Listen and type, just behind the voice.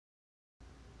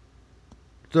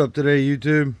What's up today,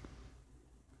 YouTube?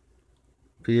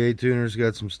 PA Tuner's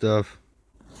got some stuff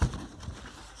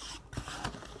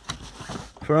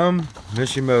from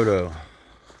Mishimoto.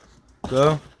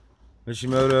 So,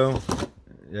 Mishimoto,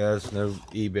 yes, no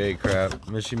eBay crap,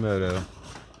 Mishimoto.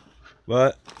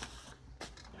 But,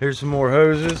 here's some more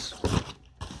hoses.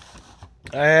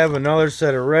 I have another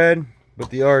set of red, but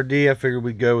the RD, I figured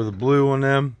we'd go with the blue on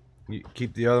them. You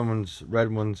keep the other ones,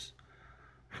 red ones,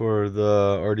 for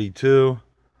the RD2.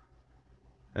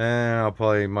 And I'll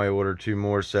probably might order 2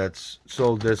 more sets.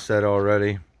 Sold this set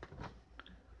already,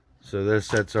 so this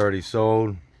set's already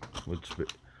sold.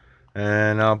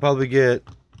 And I'll probably get,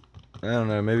 I don't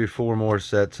know, maybe 4 more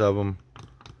sets of them.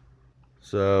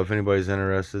 So if anybody's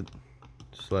interested,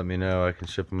 just let me know. I can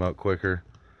ship them out quicker.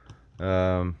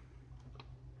 But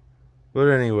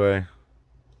anyway,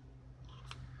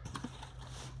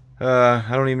 I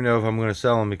don't even know if I'm going to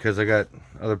sell them because I got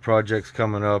other projects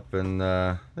coming up, and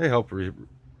they help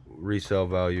resale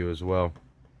value as well.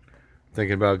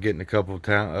 Thinking about getting a couple of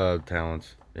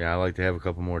talents. Yeah, I like to have a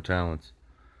couple more talents.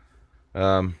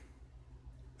 Thinking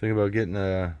about getting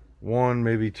 1,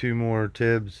 maybe 2 more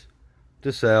Tibs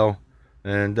to sell,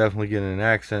 and definitely getting an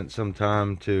accent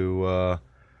sometime to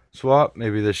swap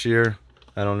maybe this year.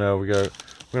 I don't know. We're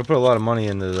gonna put a lot of money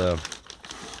into the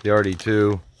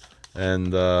RD2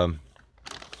 and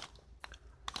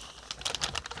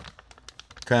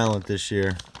talent this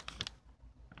year.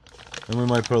 And we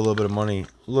might put a little bit of money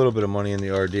in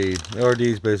the RD. The RD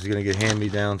is basically going to get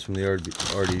hand-me-downs from the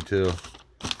RD2.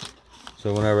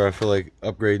 So whenever I feel like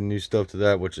upgrading new stuff to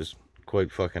that, which is quite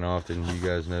fucking often, you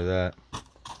guys know that,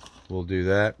 we'll do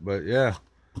that. But yeah,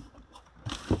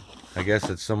 I guess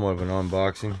it's somewhat of an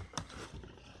unboxing.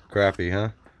 Crappy, huh?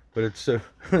 But it's so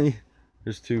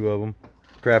there's 2 of them.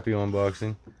 Crappy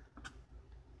unboxing.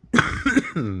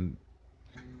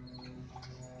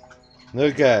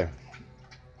 Okay.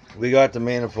 We got the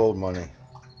manifold money.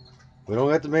 We don't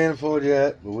got the manifold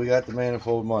yet, but we got the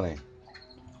manifold money.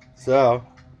 So,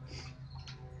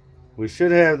 we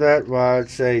should have that by, I'd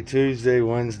say, Tuesday,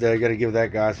 Wednesday. I got to give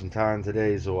that guy some time.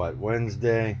 Today's what?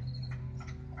 Wednesday?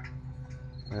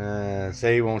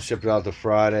 Say he won't ship it out to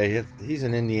Friday. He's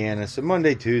in Indiana. So,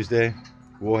 Monday, Tuesday,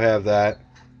 we'll have that.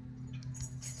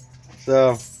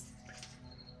 So,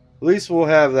 at least we'll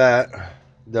have that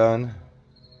done.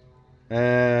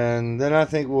 And then I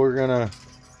think we're going to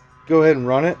go ahead and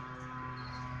run it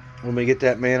when we get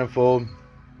that manifold.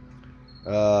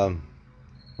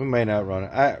 We may not run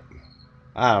it. I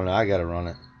don't know. I gotta run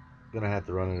it. Gonna have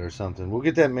to run it or something. We'll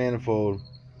get that manifold.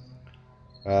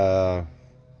 Went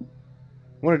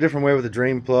a different way with the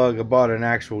drain plug. I bought an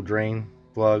actual drain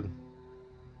plug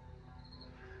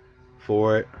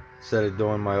for it instead of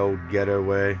doing my old ghetto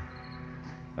way.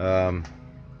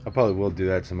 I probably will do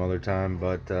that some other time,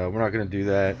 but we're not gonna do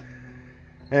that.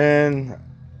 And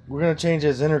we're gonna change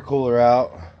his intercooler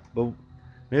out, but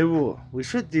maybe we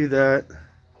should do that,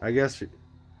 I guess,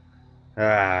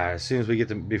 as soon as we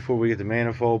get before we get the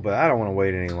manifold. But I don't want to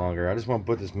wait any longer. I just want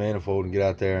to put this manifold and get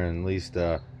out there and at least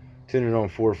tune it on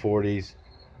 440s.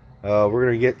 We're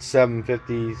gonna get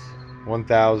 750s,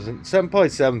 1000, probably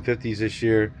 750s this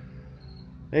year,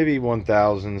 maybe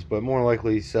 1000s, but more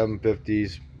likely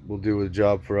 750s will do a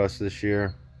job for us this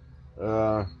year.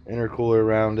 Intercooler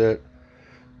around it.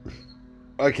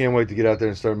 I can't wait to get out there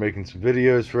and start making some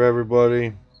videos for everybody.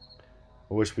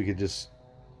 I wish we could just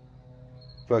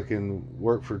fucking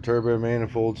work for turbo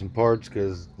manifolds and parts,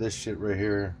 because this shit right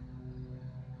here,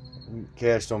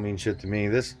 cash don't mean shit to me.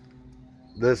 This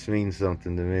means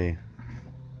something to me.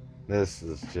 This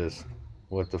is just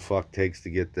what the fuck takes to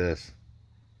get this.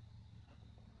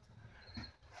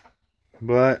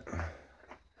 But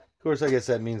of course, I guess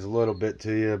that means a little bit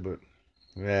to you, but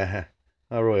yeah,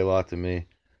 not really a lot to me.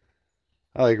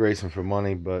 I like racing for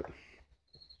money, but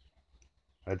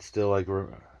I'd still like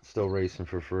racing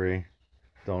for free.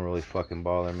 Don't really fucking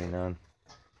bother me none.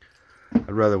 I'd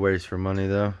rather race for money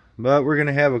though. But we're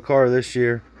gonna have a car this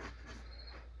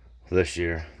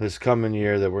coming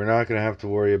year, that we're not gonna have to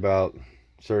worry about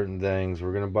certain things.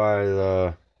 We're gonna buy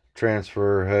the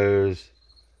transfer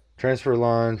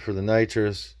line for the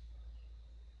nitrous.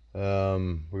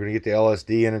 We're gonna get the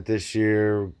LSD in it this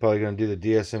year. We're probably gonna do the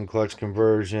DSM clutch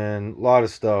conversion. A lot of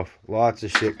stuff, lots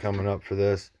of shit coming up for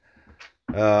this.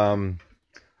 We're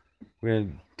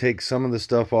gonna take some of the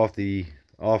stuff off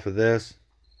of this,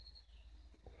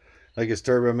 like its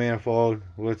turbo manifold.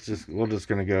 We're just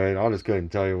gonna go ahead. I'll just go ahead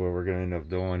and tell you what we're gonna end up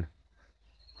doing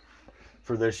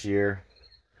for this year.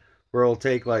 Where we'll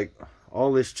take like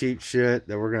all this cheap shit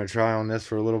that we're gonna try on this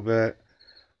for a little bit.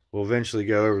 We'll eventually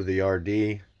go over the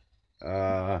RD.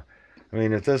 I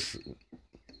mean, if this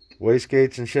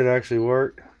wastegates and shit actually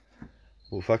work.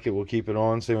 Well, fuck it, we'll keep it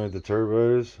on. Same with the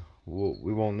turbos.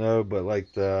 We won't know, but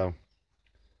like the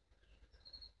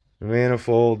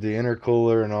manifold, the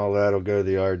intercooler, and all that will go to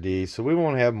the RD. So we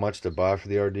won't have much to buy for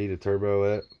the RD to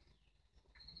turbo it.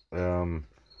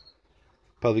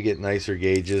 Probably get nicer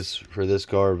gauges for this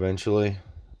car eventually.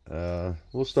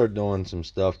 We'll start doing some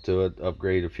stuff to it,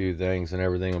 upgrade a few things, and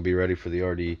everything will be ready for the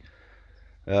RD.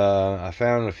 I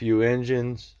found a few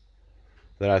engines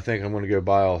that I think I'm going to go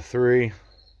buy all three.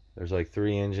 There's like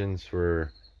 3 engines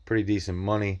for pretty decent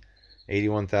money.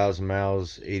 81,000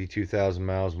 miles, 82,000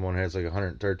 miles. One has like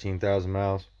 113,000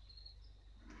 miles.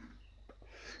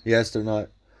 Yes, they're not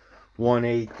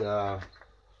 1.8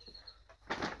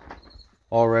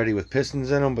 already with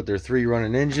pistons in them, but they're 3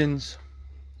 running engines.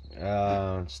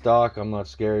 Stock, I'm not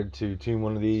scared to tune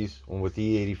one of these. With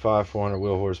the E85 400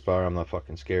 wheel horsepower, I'm not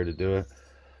fucking scared to do it.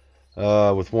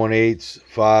 With 1.8s,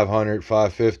 500,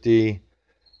 550.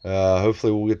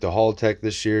 Hopefully we'll get the Haul Tech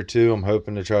this year too. I'm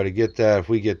hoping to try to get that. If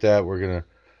we get that, we're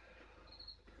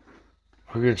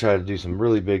gonna try to do some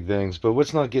really big things. But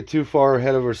let's not get too far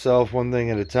ahead of ourselves. One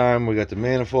thing at a time. We got the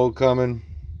manifold coming.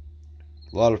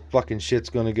 A lot of fucking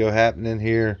shit's gonna go happening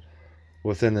here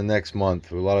within the next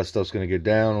month. A lot of stuff's gonna go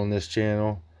down on this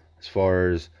channel as far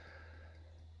as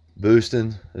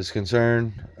boosting is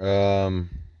concerned.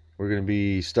 We're gonna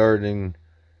be starting.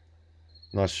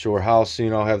 Not sure how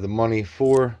soon I'll have the money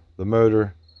for the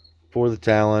motor, for the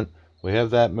Talent. We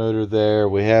have that motor there.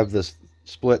 We have this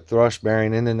split thrush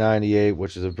bearing in the 98,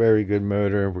 which is a very good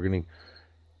motor. We're going to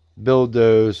build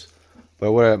those.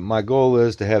 But what my goal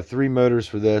is to have 3 motors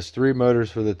for this, 3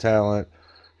 motors for the Talent,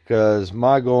 because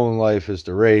my goal in life is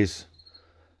to race.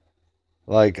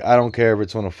 Like, I don't care if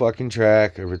it's on a fucking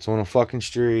track, if it's on a fucking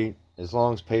street, as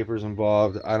long as paper's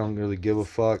involved, I don't really give a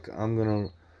fuck.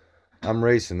 I'm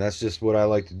racing. That's just what I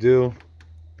like to do.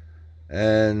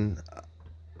 And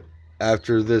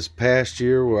after this past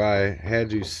year where I had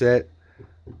to set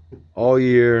all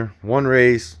year, one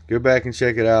race, go back and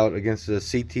check it out, against the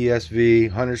CTSV,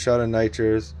 100 shot of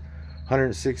nitrous,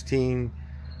 116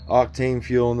 octane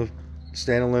fuel in the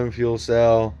standalone fuel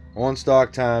cell, on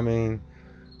stock timing,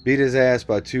 beat his ass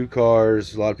by 2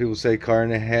 cars. A lot of people say car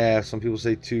and a half. Some people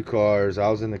say 2 cars. I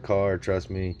was in the car, trust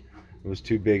me. It was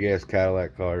 2 big ass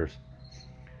Cadillac cars.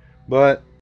 But